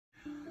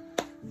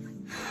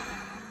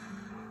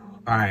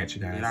All right,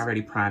 you guys. I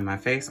already primed my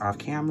face off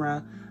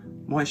camera,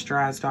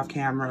 moisturized off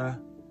camera,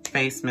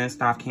 face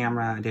mist off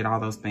camera. I did all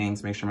those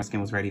things, make sure my skin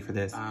was ready for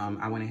this.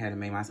 I went ahead and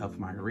made myself a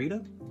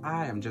margarita.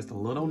 I am just a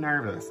little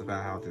nervous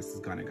about how this is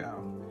gonna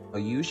go. So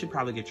you should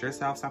probably get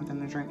yourself something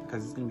to drink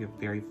because it's gonna be a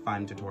very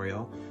fun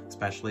tutorial,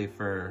 especially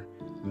for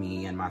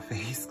me and my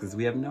face, because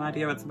we have no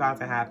idea what's about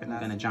to happen.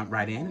 I'm gonna jump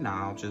right in and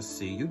I'll just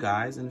see you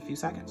guys in a few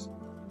seconds.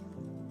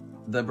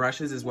 The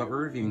brushes is what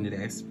we're reviewing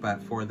today,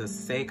 but for the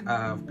sake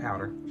of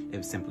powder,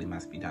 it simply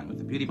must be done with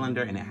the Beauty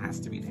Blender and it has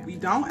to be done. We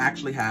don't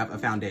actually have a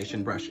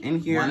foundation brush in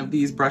here. One of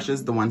these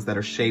brushes, the ones that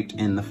are shaped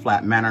in the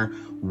flat manner,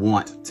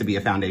 want to be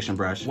a foundation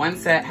brush. One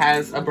set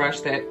has a brush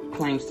that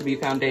claims to be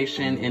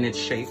foundation in its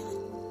shape.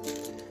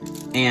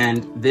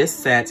 And this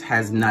set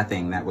has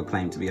nothing that would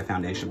claim to be a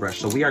foundation brush.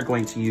 So we are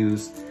going to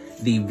use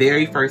the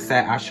very first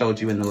set I showed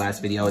you in the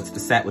last video. It's the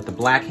set with the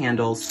black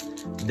handles,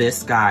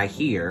 this guy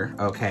here,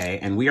 okay?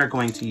 And we are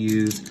going to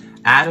use,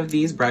 out of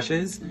these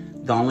brushes,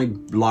 the only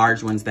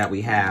large ones that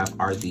we have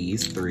are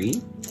these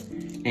three.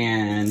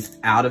 And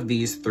out of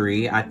these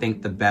three, I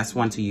think the best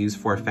one to use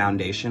for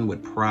foundation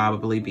would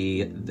probably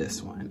be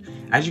this one.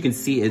 As you can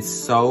see, it's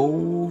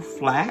so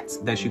flat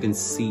that you can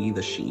see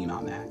the sheen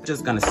on that.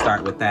 Just gonna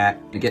start with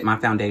that to get my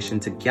foundation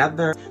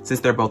together. Since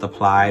they're both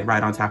applied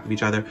right on top of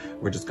each other,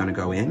 we're just gonna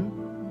go in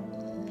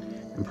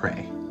and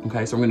pray.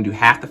 Okay, so we're gonna do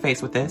half the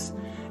face with this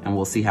and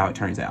we'll see how it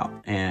turns out.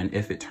 And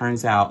if it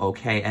turns out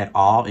okay at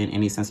all in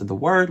any sense of the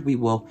word, we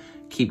will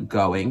keep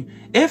going.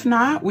 If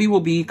not, we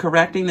will be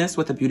correcting this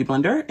with a Beauty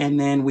Blender and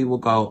then we will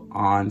go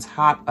on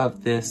top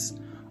of this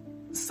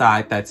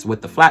side that's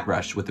with the flat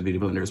brush with the Beauty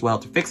Blender as well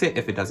to fix it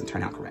if it doesn't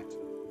turn out correct.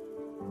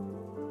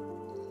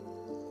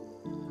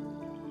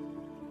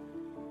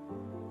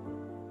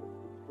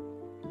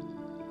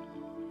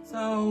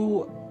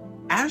 So,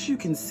 as you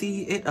can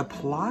see, it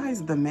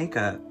applies the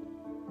makeup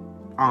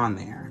on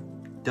there.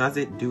 Does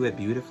it do it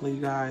beautifully,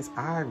 you guys?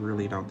 I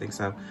really don't think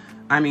so.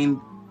 I mean,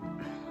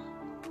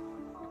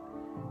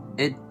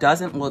 it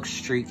doesn't look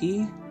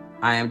streaky.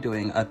 I am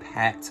doing a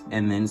pat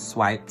and then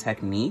swipe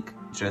technique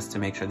just to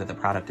make sure that the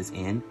product is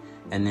in,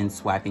 and then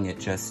swiping it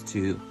just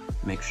to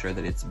make sure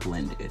that it's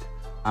blended.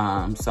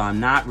 So I'm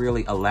not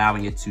really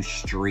allowing it to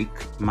streak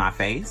my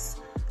face,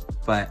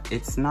 but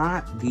it's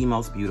not the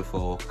most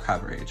beautiful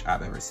coverage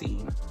I've ever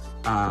seen.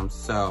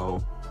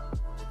 So,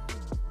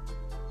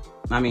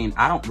 I mean,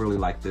 I don't really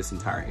like this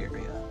entire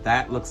area.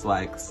 That looks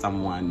like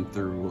someone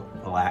threw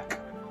black,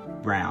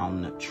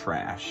 brown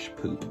trash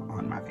poop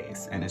on my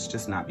face, and it's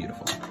just not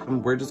beautiful.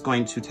 We're just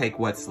going to take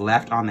what's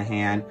left on the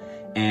hand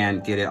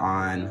and get it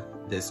on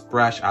this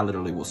brush. I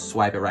literally will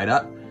swipe it right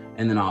up,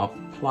 and then I'll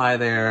apply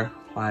there,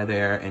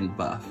 and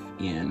buff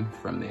in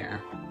from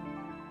there.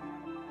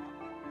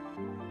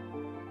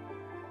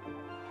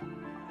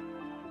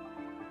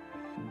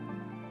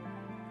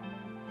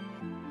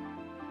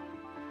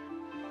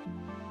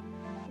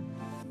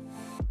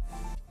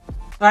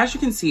 So as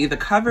you can see, the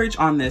coverage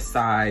on this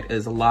side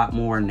is a lot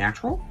more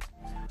natural.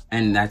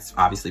 And that's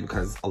obviously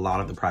because a lot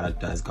of the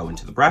product does go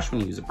into the brush. When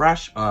you use a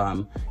brush,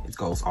 it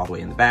goes all the way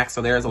in the back. So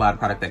there's a lot of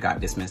product that got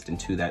dismissed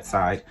into that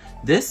side.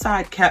 This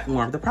side kept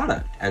more of the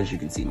product. As you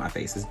can see, my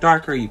face is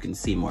darker. You can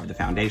see more of the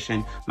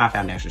foundation. My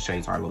foundation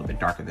shades are a little bit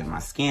darker than my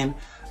skin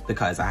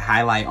because I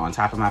highlight on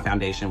top of my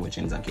foundation, which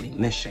ends up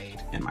getting this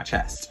shade in my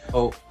chest.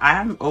 So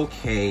I'm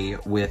okay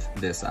with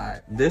this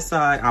side. This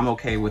side, I'm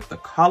okay with the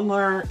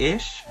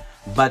color-ish.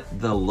 But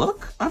the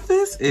look of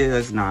this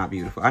is not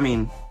beautiful. I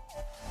mean,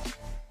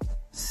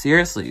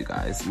 seriously, you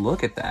guys,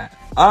 look at that.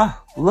 Oh,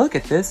 look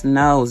at this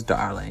nose,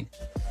 darling.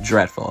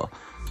 Dreadful.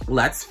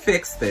 Let's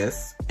fix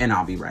this and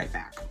I'll be right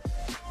back.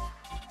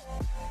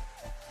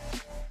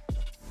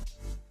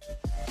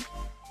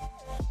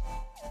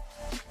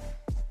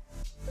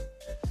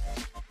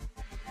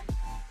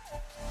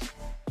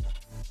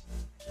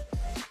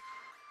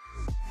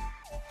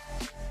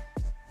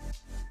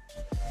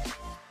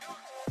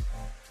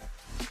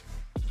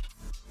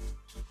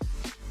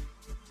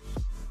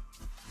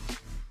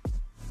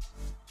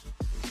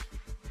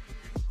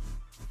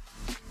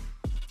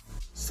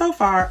 So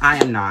far, I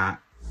am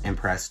not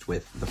impressed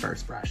with the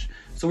first brush.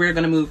 So we're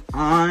gonna move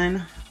on.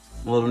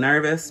 I'm a little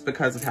nervous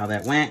because of how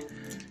that went.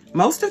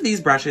 Most of these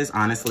brushes,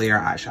 honestly, are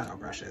eyeshadow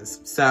brushes.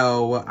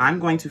 So I'm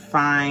going to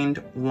find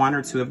one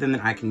or two of them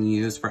that I can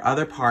use for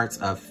other parts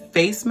of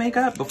face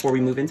makeup before we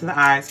move into the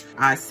eyes.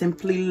 I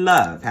simply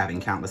love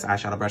having countless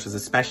eyeshadow brushes,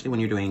 especially when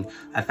you're doing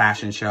a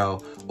fashion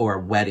show or a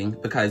wedding,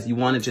 because you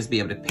wanna just be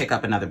able to pick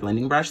up another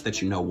blending brush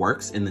that you know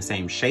works in the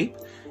same shape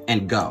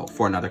and go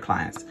for another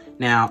client.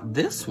 Now,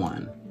 this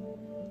one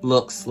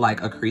looks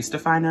like a crease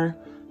definer,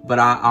 but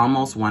I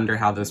almost wonder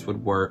how this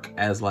would work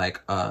as like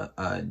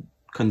a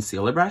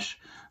concealer brush.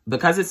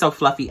 Because it's so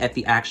fluffy at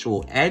the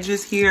actual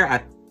edges here,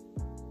 I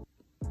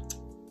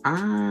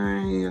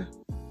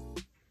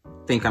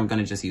think I'm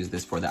gonna just use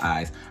this for the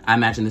eyes. I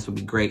imagine this would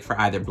be great for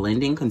either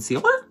blending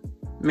concealer,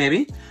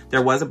 maybe.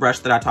 There was a brush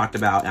that I talked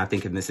about, I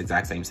think in this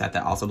exact same set,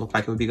 that also looked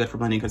like it would be good for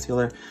blending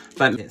concealer,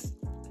 but this.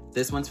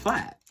 this one's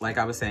flat. Like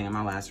I was saying in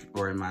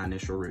my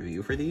initial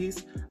review for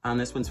these,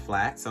 this one's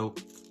flat. So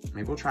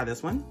maybe we'll try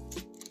this one.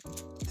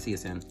 See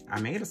us in. I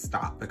made a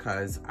stop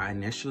because I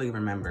initially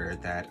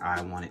remembered that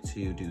I wanted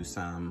to do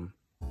some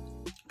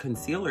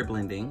concealer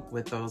blending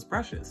with those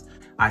brushes.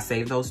 I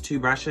saved those 2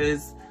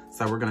 brushes,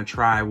 so we're gonna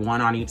try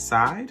one on each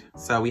side.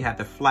 So we had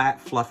the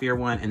flat, fluffier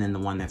one, and then the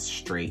one that's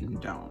straight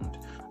and domed.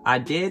 I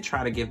did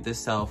try to give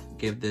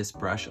this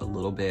brush a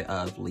little bit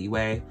of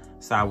leeway,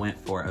 so I went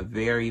for a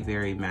very,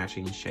 very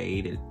matching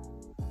shade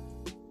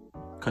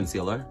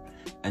concealer,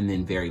 and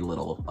then very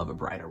little of a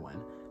brighter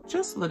one,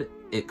 just so that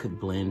it could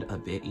blend a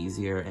bit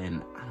easier.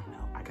 And I don't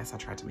know, I guess I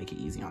tried to make it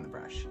easy on the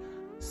brush.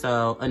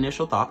 So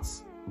initial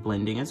thoughts,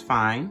 blending is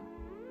fine.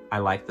 I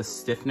like the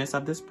stiffness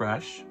of this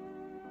brush.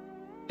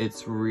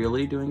 It's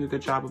really doing a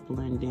good job of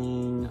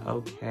blending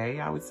okay,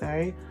 I would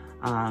say.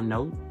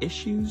 No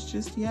issues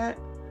just yet.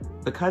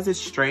 Because it's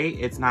straight,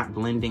 it's not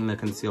blending the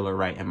concealer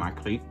right in my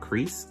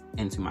crease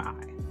into my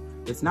eye.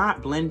 It's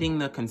not blending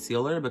the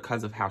concealer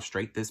because of how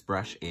straight this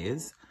brush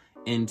is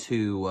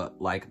into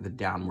like the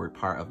downward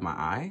part of my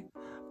eye,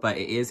 but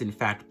it is in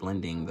fact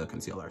blending the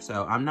concealer.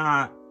 So I'm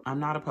not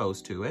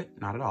opposed to it,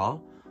 not at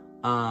all.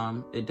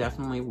 It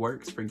definitely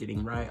works for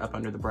getting right up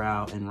under the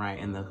brow and right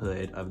in the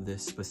hood of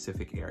this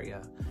specific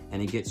area.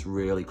 And it gets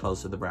really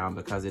close to the brow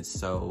because it's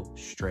so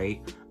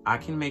straight. I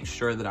can make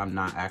sure that I'm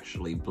not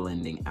actually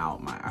blending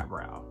out my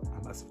eyebrow,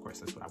 unless of course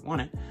that's what I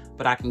wanted,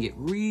 but I can get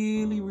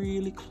really,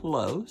 really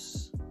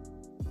close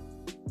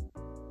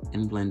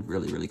and blend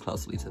really, really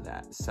closely to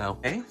that. So,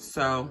 okay,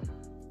 so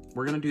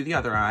we're gonna do the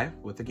other eye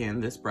with,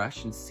 again, this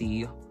brush and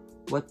see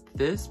what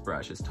this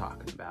brush is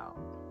talking about.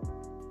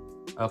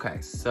 Okay,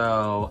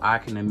 so I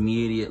can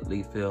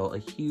immediately feel a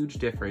huge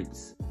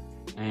difference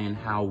in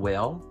how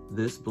well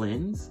this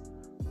blends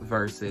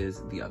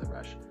versus the other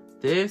brush.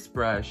 This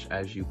brush,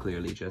 as you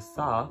clearly just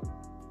saw,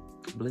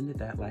 blended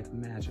that like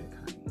magic,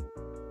 honey.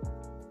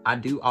 I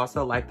do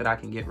also like that I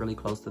can get really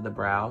close to the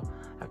brow.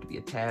 I have to be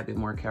a tad bit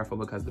more careful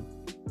because the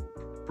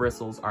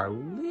bristles are a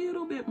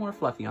little bit more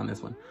fluffy on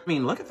this one. I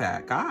mean, look at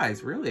that,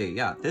 guys, really,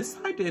 yeah. This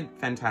side did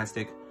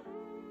fantastic.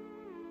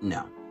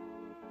 No.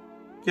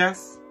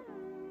 Yes.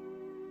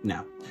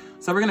 No.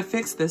 So we're gonna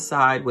fix this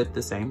side with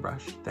the same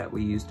brush that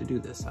we used to do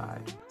this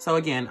side. So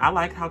again, I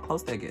like how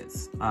close that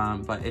gets,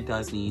 but it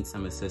does need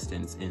some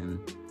assistance in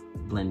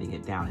blending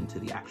it down into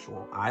the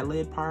actual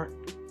eyelid part.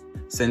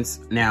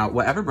 Since now,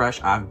 whatever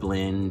brush I've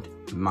blend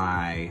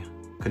my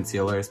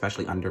concealer,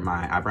 especially under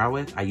my eyebrow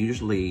with, I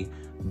usually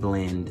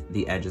blend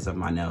the edges of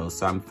my nose.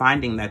 So I'm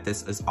finding that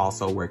this is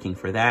also working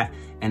for that.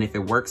 And if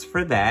it works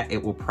for that,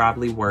 it will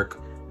probably work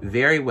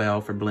very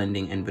well for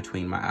blending in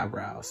between my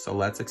eyebrows. So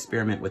let's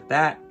experiment with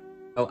that.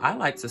 Oh, I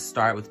like to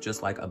start with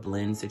just like a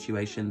blend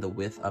situation, the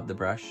width of the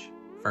brush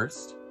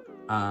first.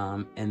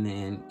 And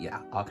then,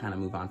 yeah, I'll kind of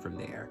move on from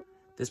there.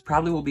 This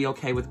probably will be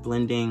okay with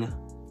blending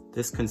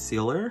this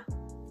concealer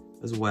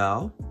as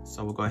well.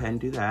 So we'll go ahead and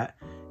do that.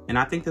 And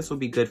I think this will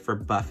be good for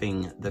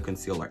buffing the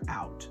concealer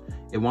out.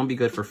 It won't be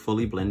good for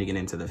fully blending it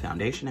into the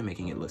foundation and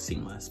making it look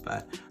seamless.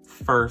 But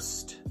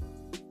first,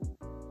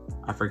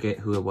 I forget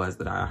who it was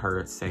that I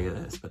heard say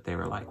this, but they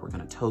were like, we're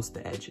gonna toast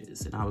the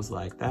edges. And I was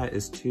like, that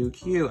is too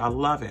cute, I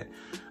love it.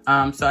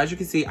 So as you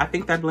can see, I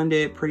think that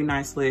blended pretty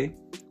nicely.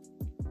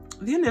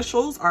 The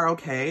initials are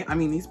okay. I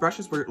mean, these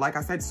brushes were, like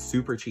I said,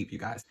 super cheap, you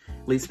guys.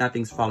 At least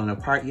nothing's fallen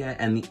apart yet.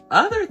 And the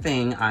other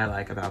thing I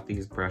like about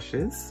these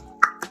brushes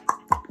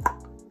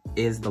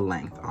is the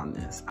length on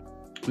this.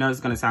 I know it's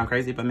gonna sound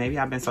crazy, but maybe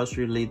I've been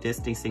socially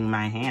distancing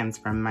my hands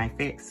from my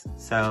face.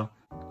 So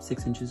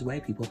 6 inches away,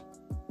 people.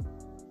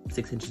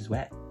 6 inches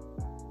wet.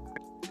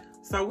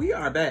 So we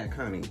are back,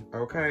 honey,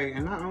 okay?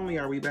 And not only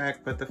are we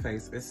back, but the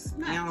face is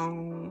now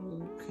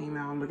came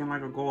out looking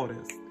like a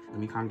goddess. Let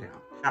me calm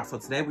down. So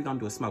today we're gonna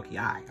do a smoky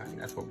eye, honey.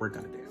 That's what we're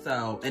gonna do.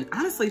 So, and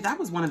honestly, that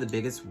was one of the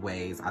biggest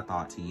ways I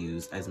thought to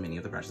use as many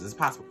of the brushes as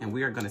possible. And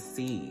we are gonna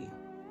see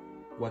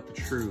what the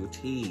true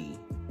tea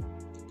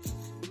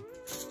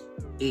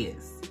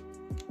is.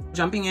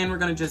 Jumping in, we're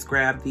gonna just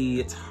grab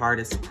the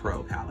Tarte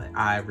Pro palette.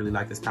 I really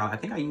like this palette. I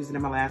think I used it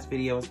in my last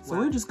video. So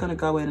we're just gonna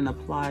go in and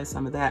apply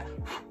some of that.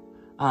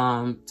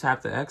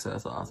 Tap the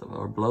excess off,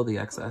 or blow the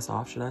excess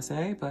off, should I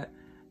say. But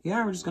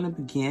yeah, we're just gonna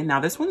begin. Now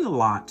this one's a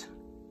lot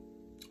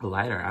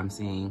lighter, I'm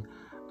seeing,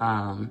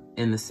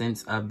 in the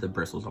sense of the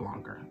bristles are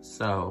longer.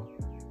 So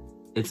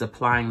it's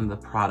applying the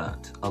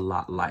product a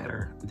lot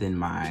lighter than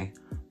my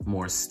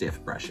more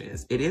stiff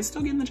brushes. It is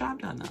still getting the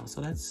job done though,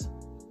 so that's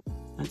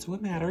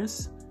what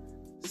matters.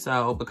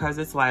 So because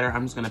it's lighter,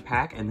 I'm just gonna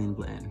pack and then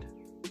blend.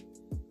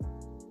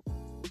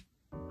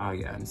 Oh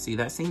yeah, and see,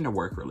 that seemed to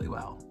work really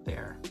well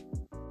there.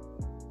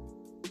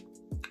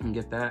 And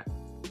get that.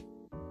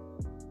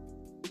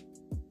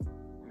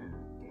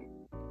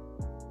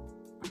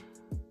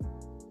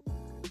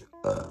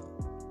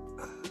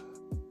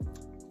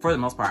 for the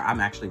most part,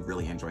 I'm actually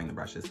really enjoying the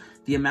brushes.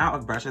 The amount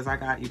of brushes I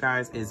got, you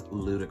guys, is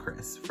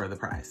ludicrous for the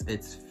price.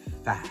 It's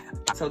fab.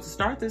 So to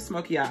start this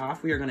smoky eye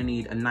off, we are gonna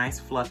need a nice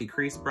fluffy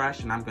crease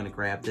brush, and I'm gonna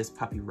grab this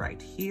puppy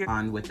right here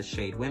on with the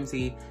shade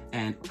Whimsy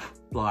and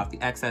blow out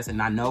the excess.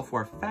 And I know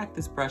for a fact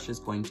this brush is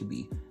going to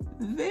be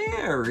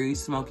very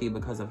smoky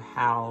because of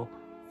how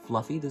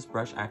fluffy this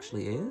brush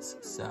actually is.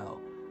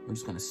 So we're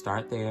just gonna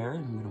start there,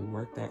 and I'm gonna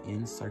work that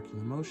in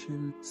circular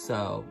motion.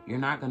 So you're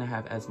not gonna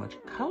have as much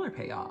color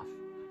payoff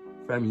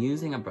from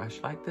using a brush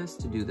like this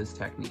to do this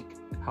technique.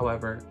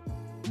 However,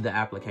 the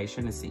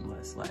application is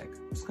seamless. Like,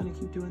 I'm just gonna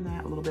keep doing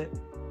that a little bit.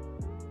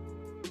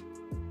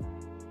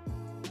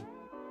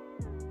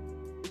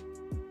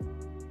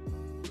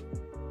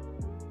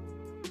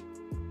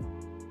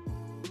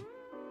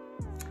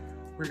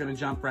 We're gonna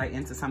jump right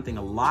into something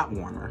a lot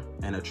warmer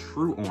and a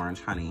true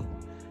orange, honey.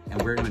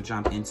 And we're gonna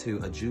jump into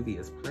a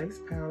Juvia's Place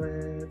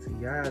palette.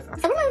 Yes.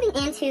 So we're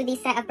moving into the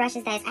set of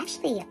brushes that is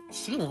actually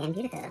shiny and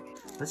beautiful.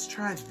 Let's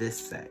try this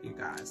set, you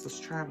guys. Let's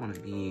try one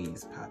of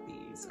these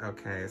puppies.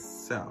 Okay,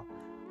 so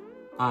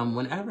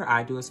whenever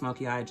I do a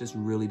smoky eye, it just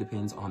really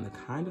depends on the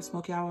kind of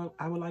smoky eye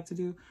I would like to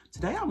do.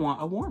 Today I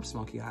want a warm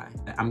smoky eye.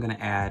 I'm gonna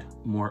add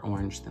more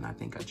orange than I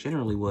think I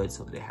generally would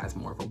so that it has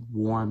more of a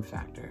warm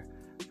factor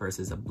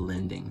versus a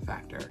blending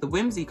factor. The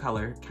Whimsy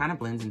color kind of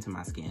blends into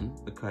my skin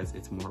because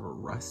it's more of a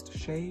rust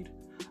shade,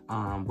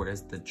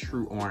 whereas the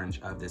true orange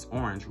of this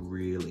orange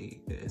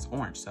really is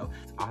orange. So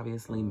it's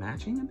obviously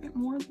matching a bit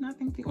more than I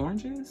think the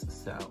orange is.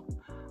 So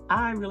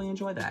I really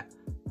enjoy that.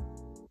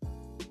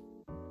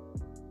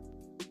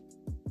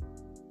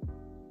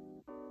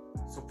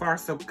 So far,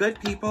 so good,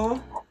 people.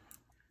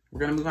 We're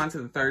gonna move on to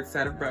the third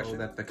set of brushes.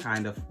 That the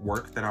kind of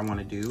work that I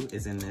wanna do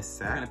is in this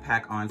set. I'm gonna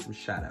pack on some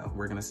shadow.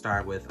 We're gonna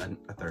start with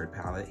a third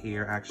palette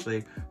here,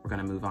 actually. We're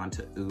gonna move on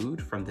to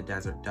Oud from the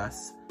Desert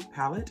Dust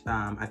palette.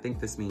 I think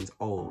this means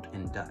old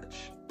in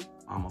Dutch,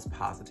 almost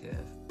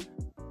positive.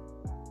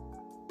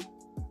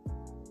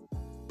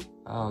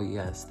 Oh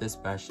yes, this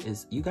brush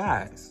is, you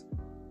guys,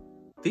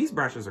 these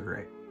brushes are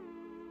great.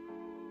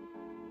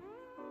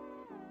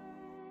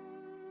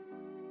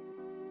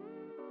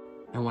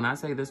 And when I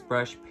say this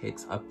brush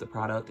picks up the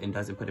product and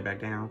doesn't put it back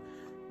down,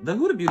 the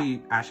Huda Beauty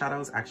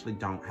eyeshadows actually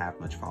don't have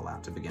much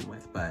fallout to begin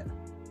with, but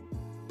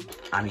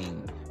I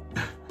mean,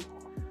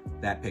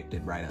 that picked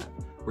it right up.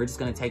 We're just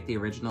gonna take the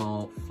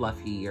original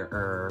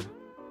fluffier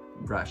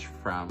brush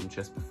from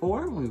just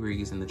before when we were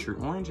using the true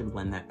orange and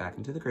blend that back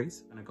into the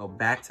crease. I'm gonna go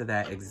back to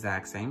that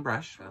exact same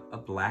brush, a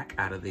black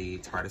out of the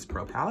Tarteist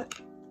Pro palette.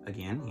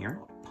 Again, here.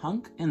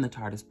 Punk in the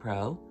Tarteist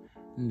Pro,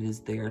 and it is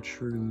their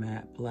true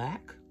matte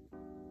black.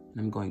 And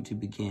I'm going to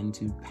begin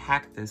to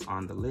pack this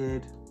on the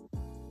lid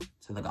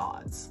to the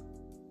gods.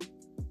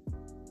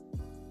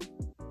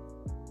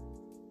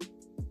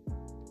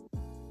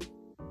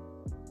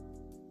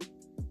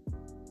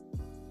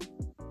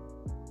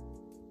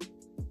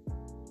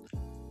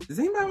 Does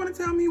anybody want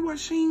to tell me what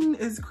SHEIN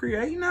is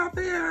creating out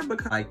there?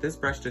 Because like this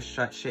brush just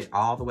shut shit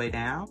all the way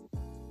down.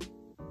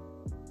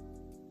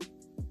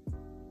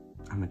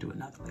 I'm gonna do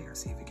another layer,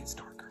 see if it gets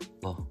darker.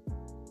 Oh.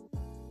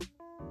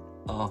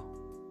 Oh.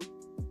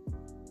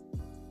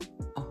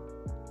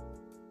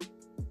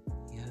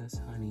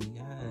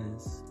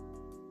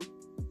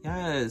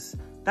 Yes,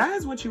 that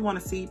is what you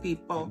want to see,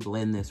 people.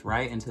 Blend this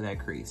right into that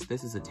crease.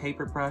 This is a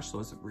taper brush, so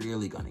it's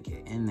really gonna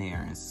get in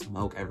there and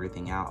smoke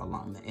everything out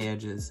along the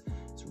edges.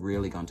 It's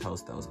really gonna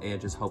toast those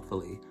edges,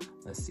 hopefully.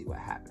 Let's see what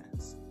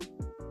happens.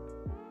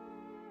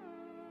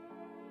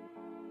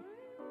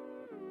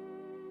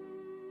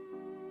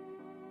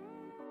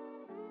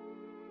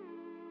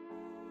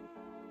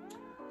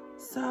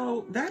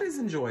 So that is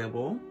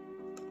enjoyable.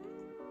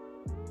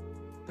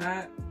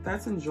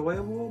 That's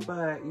enjoyable,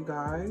 but you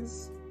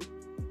guys,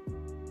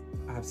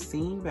 I've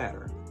seen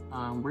better.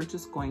 We're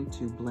just going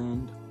to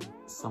blend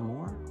some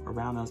more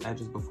around those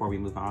edges before we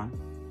move on.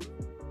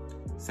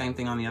 Same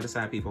thing on the other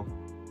side, people.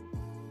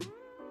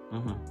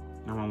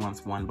 No one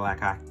wants one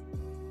black eye.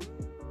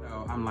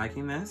 So I'm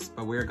liking this,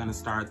 but we're gonna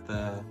start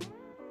the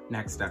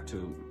next step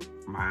to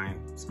my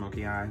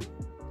smoky eye.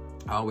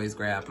 I always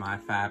grab my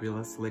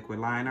fabulous liquid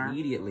liner.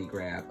 Immediately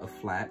grab a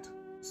flat,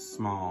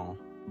 small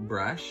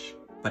brush,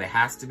 but it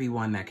has to be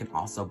one that can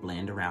also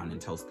blend around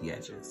and toast the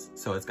edges.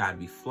 So it's gotta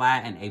be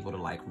flat and able to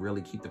like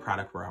really keep the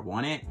product where I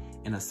want it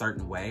in a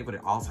certain way, but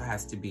it also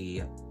has to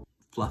be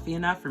fluffy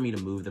enough for me to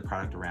move the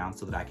product around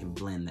so that I can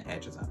blend the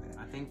edges of it.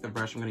 I think the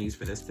brush I'm gonna use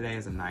for this today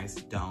is a nice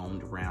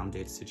domed,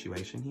 rounded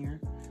situation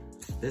here.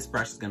 This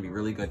brush is gonna be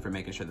really good for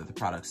making sure that the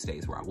product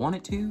stays where I want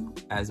it to,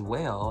 as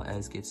well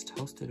as gets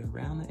toasted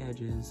around the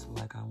edges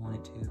like I want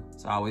it to.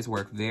 So I always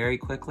work very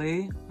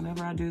quickly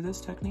whenever I do this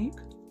technique.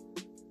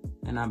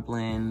 And I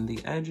blend the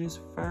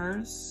edges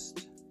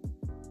first.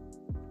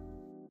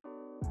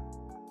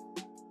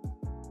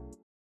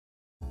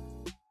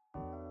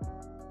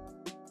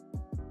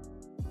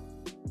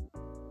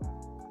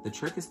 The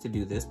trick is to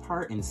do this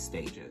part in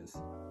stages.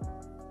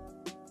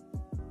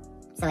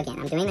 So again,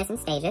 I'm doing this in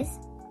stages.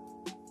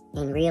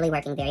 and really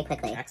working very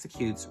quickly. It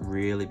executes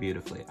really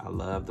beautifully. I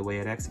love the way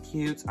it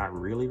executes. I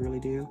really, really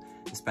do.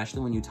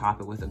 Especially when you top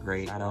it with a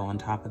great shadow on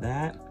top of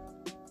that.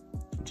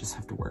 You just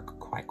have to work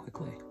quite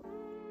quickly.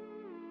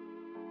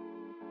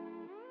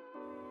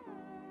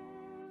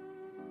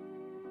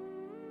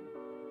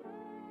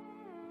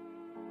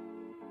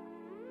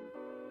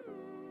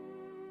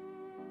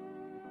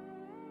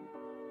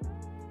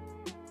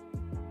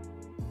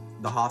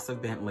 The Haus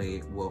of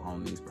Bentley will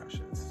own these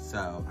brushes.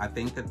 So I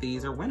think that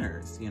these are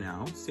winners, you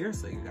know,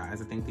 seriously, you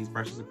guys. I think these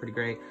brushes are pretty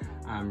great.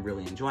 I'm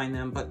really enjoying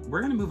them, but we're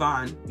gonna move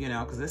on, you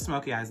know, because this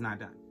smoky eye is not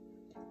done.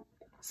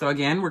 So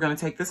again, we're gonna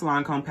take this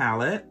Lancome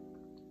palette,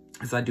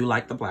 because I do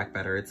like the black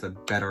better. It's a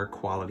better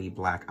quality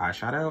black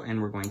eyeshadow,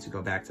 and we're going to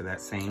go back to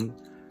that same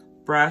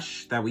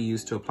brush that we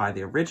used to apply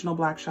the original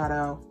black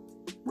shadow.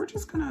 We're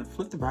just gonna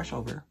flip the brush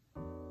over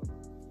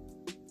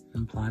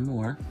and apply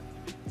more.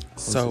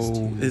 So,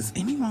 is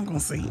anyone gonna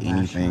say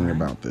anything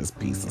about this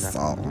piece of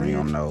salt on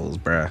your nose,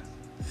 bruh?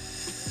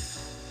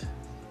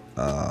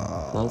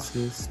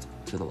 Closest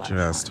to the left.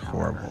 Just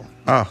horrible.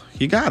 Oh,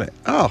 you got it.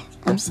 Oh,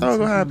 I'm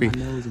so happy.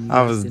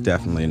 I was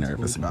definitely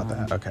nervous about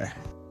that. Okay.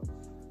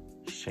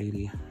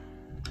 Shady.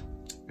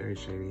 Very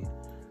shady.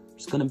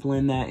 Just gonna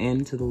blend that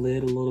into the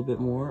lid a little bit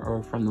more,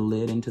 or from the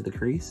lid into the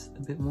crease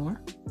a bit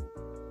more.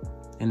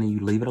 And then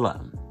you leave it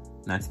alone.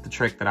 That's the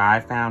trick that I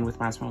found with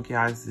my smoky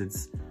eyes.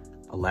 It's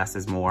less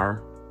is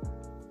more.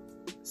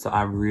 So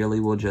I really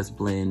will just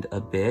blend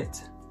a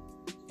bit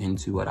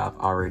into what I've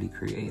already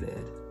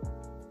created.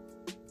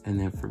 And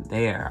then from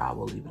there, I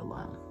will leave it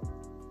alone.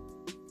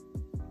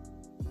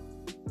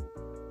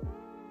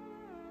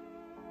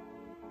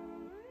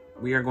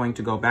 We are going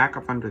to go back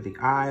up under the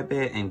eye a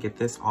bit and get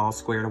this all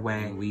squared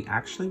away. We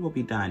actually will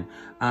be done.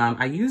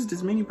 I used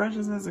as many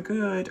brushes as I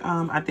could.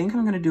 I think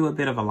I'm gonna do a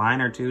bit of a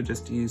liner too,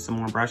 just to use some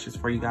more brushes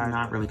for you guys. I'm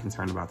not really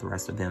concerned about the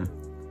rest of them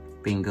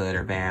being good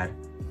or bad.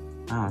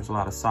 Oh, there's a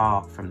lot of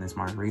salt from this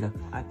margarita.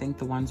 I think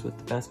the ones with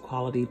the best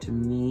quality to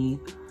me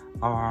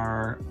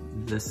are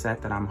the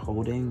set that I'm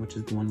holding, which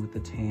is the one with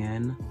the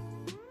tan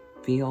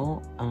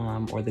feel,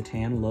 or the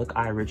tan look.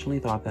 I originally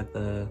thought that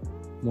the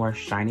more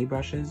shiny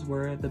brushes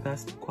were the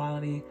best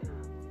quality,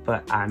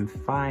 but I'm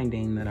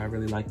finding that I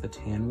really like the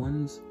tan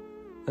ones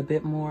a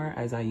bit more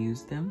as I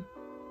use them.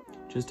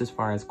 Just as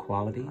far as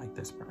quality, like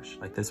this brush.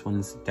 Like this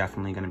one's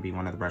definitely gonna be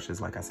one of the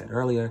brushes, like I said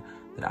earlier,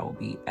 that I will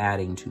be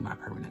adding to my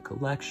permanent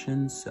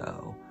collection.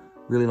 So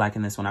really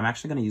liking this one. I'm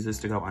actually gonna use this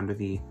to go under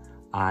the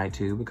eye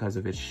too because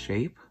of its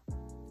shape.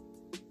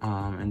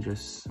 And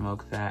just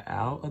smoke that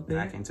out a bit.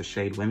 Back into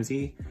Shade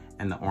Whimsy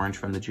and the orange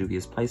from the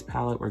Juvia's Place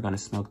palette. We're gonna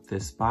smoke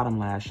this bottom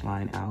lash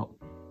line out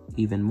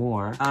even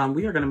more.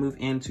 We are gonna move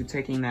into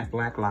taking that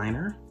black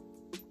liner,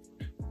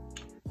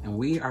 and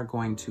we are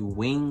going to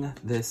wing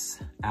this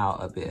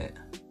out a bit.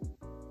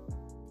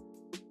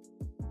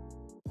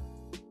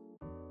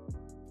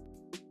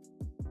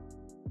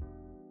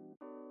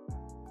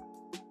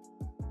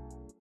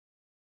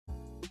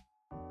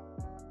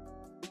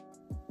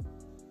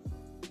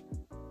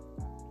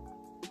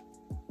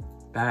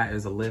 That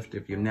is a lift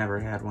if you've never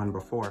had one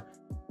before.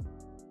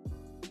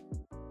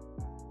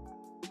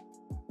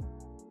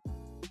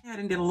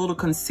 And did a little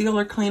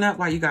concealer cleanup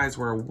while you guys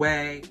were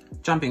away.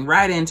 Jumping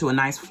right into a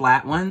nice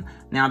flat one.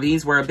 Now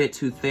these were a bit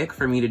too thick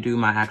for me to do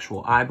my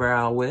actual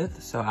eyebrow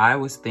with, so I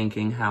was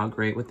thinking how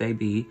great would they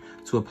be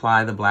to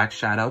apply the black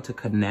shadow to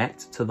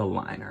connect to the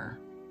liner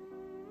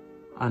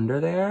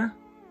under there.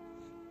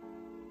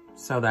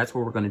 So that's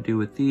what we're gonna do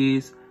with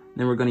these.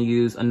 Then we're gonna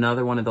use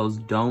another one of those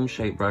dome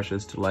shaped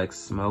brushes to like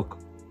smoke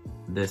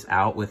this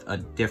out with a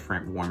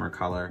different warmer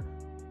color.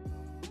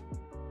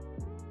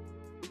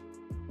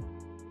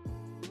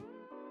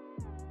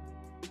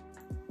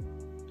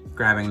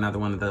 Grabbing another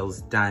one of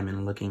those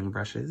diamond looking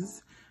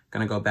brushes.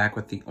 Gonna go back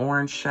with the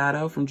orange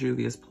shadow from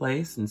Juvia's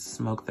Place and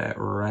smoke that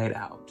right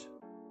out.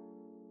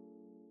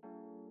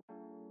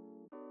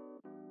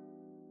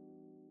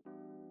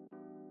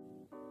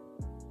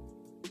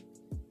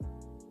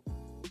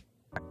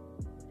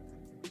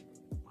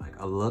 Like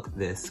a look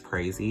this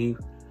crazy,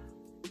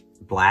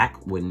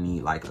 black would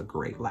need like a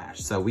great lash.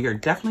 So we are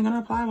definitely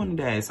gonna apply one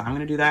today. So I'm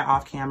gonna do that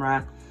off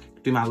camera,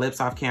 do my lips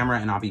off camera,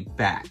 and I'll be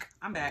back.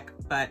 I'm back,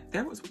 but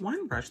there was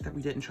one brush that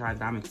we didn't try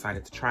that I'm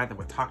excited to try that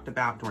we talked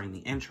about during the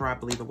intro, I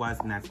believe it was,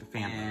 and that's the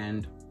fan.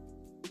 And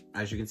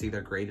as you can see,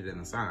 they're graded in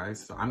the size.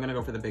 So I'm gonna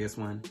go for the biggest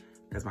one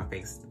because my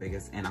face is the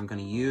biggest, and I'm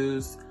gonna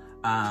use,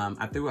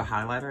 I threw a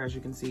highlighter, as you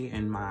can see,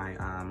 in my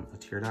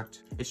tear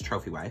duct. It's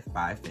Trophy Wife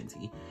by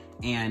Fenty,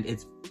 and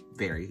it's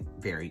very,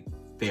 very,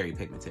 very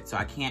pigmented. So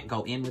I can't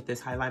go in with this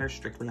highlighter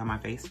strictly on my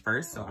face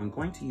first. So I'm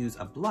going to use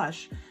a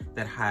blush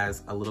that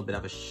has a little bit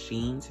of a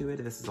sheen to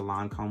it. This is a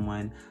Lancome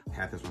one. I've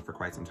had this one for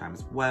quite some time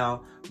as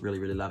well. Really,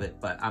 really love it.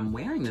 But I'm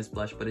wearing this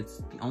blush, but it's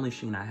the only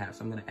sheen I have.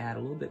 So I'm gonna add a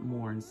little bit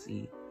more and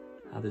see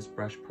how this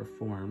brush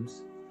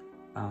performs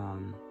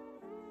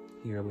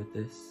here with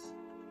this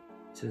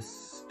to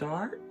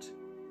start.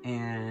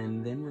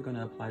 And then we're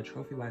gonna apply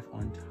Trophy Wife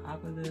on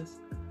top of this.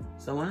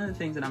 So one of the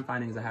things that I'm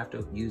finding is I have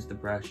to use the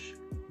brush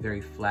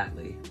very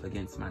flatly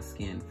against my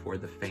skin for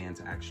the fan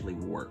to actually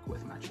work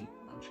with my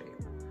cheekbone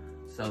shape.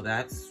 So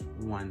that's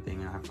one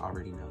thing I've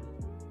already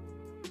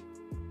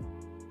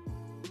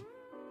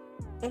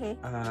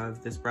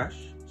noted. This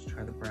brush, let's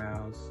try the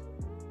brows.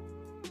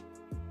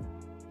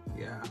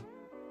 Yeah,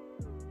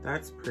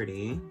 that's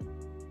pretty.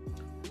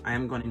 I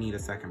am going to need a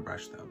second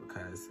brush though,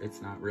 because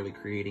it's not really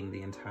creating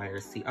the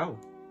entire sea. Oh,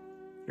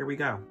 here we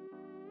go.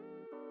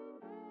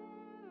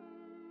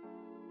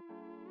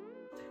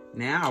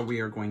 Now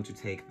we are going to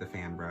take the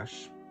fan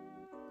brush.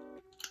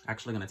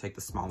 Actually going to take the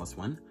smallest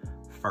one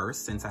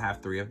first. Since I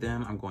have 3 of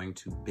them, I'm going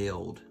to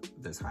build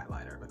this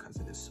highlighter because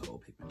it is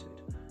so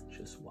pigmented.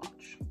 Just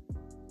watch.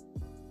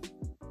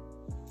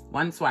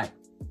 One swipe.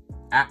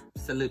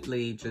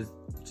 Absolutely just,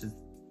 it's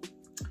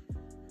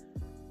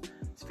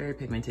very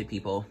pigmented,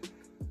 people.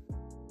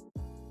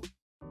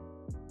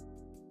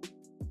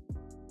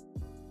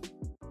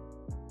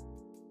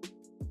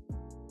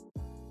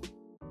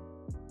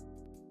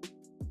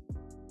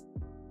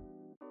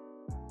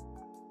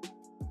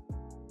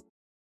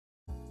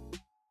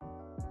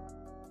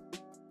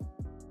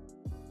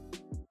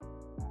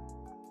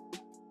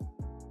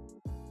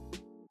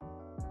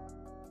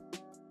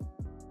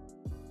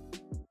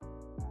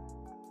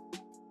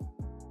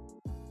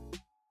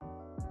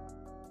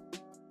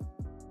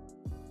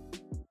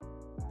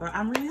 But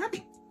I'm really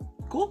happy.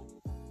 Cool.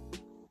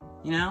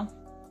 You know,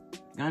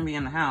 gonna be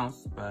in the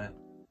house, but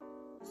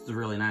this is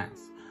really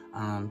nice.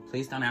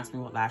 Please don't ask me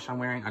what lash I'm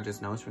wearing. I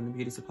just know it's from the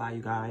beauty supply,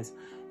 you guys.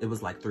 It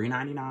was like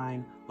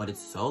 $3.99, but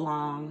it's so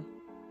long.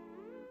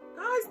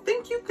 Guys,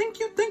 thank you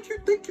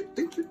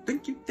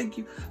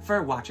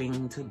for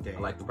watching today. I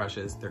like the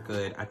brushes, they're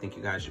good. I think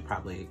you guys should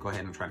probably go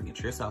ahead and try to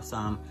get yourself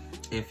some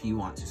if you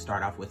want to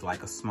start off with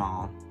like a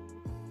small,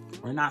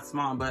 or not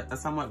small, but a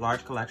somewhat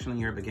large collection when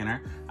you're a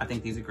beginner. I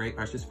think these are great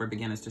brushes for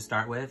beginners to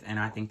start with, and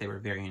I think they were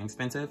very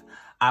inexpensive.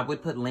 I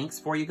would put links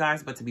for you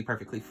guys, but to be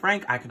perfectly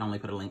frank, I can only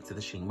put a link to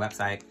the SHEIN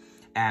website,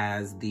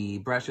 as the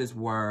brushes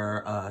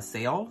were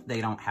sale.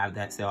 They don't have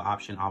that sale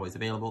option always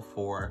available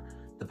for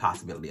the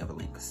possibility of a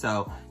link.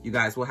 So you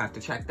guys will have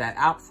to check that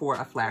out for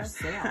a flash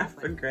sale. Have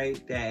a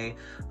great day.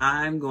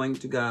 I'm going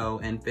to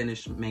go and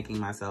finish making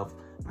myself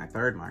my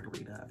 3rd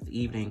margarita of the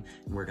evening,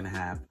 and we're gonna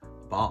have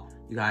ball.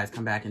 You guys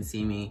come back and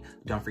see me.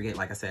 Don't forget,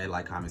 like I said,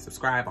 like, comment,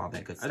 subscribe, all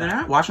that good stuff. Other than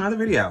that, watch another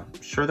video.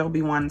 I'm sure there'll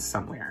be one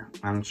somewhere.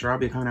 I'm sure I'll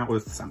be coming out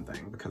with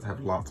something because I have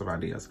lots of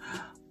ideas.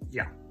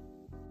 Yeah.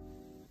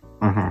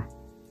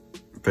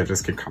 They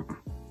just keep coming.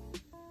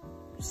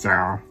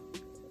 So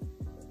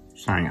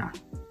yeah.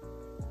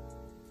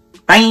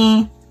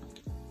 Bye.